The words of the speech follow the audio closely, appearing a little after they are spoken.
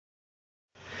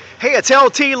Hey, it's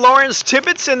LT Lawrence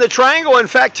Tibbetts in the Triangle. In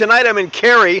fact, tonight I'm in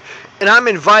Cary, and I'm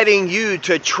inviting you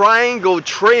to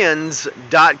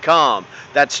TriangleTrends.com.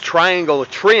 That's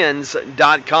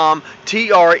TriangleTrends.com,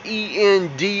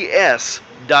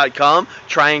 TRENDS.com,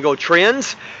 Triangle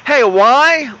Trends. Hey,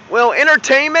 why? Well,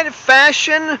 entertainment,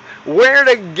 fashion, where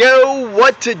to go,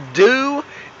 what to do,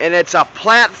 and it's a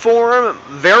platform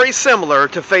very similar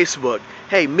to Facebook.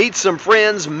 Hey, meet some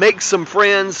friends, make some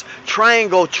friends,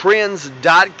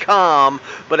 TriangleTrends.com.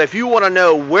 But if you want to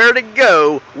know where to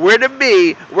go, where to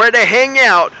be, where to hang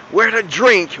out, where to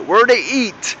drink, where to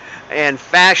eat, and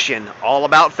fashion, all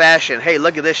about fashion. Hey,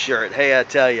 look at this shirt. Hey, I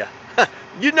tell you.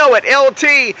 You know it,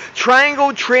 LT,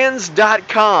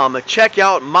 TriangleTrends.com. Check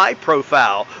out my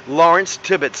profile, Lawrence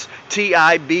Tibbetts,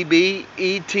 Tibbetts.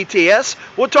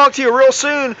 We'll talk to you real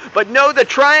soon, but know the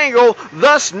Triangle,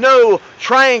 thus know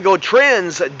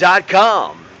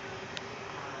TriangleTrends.com.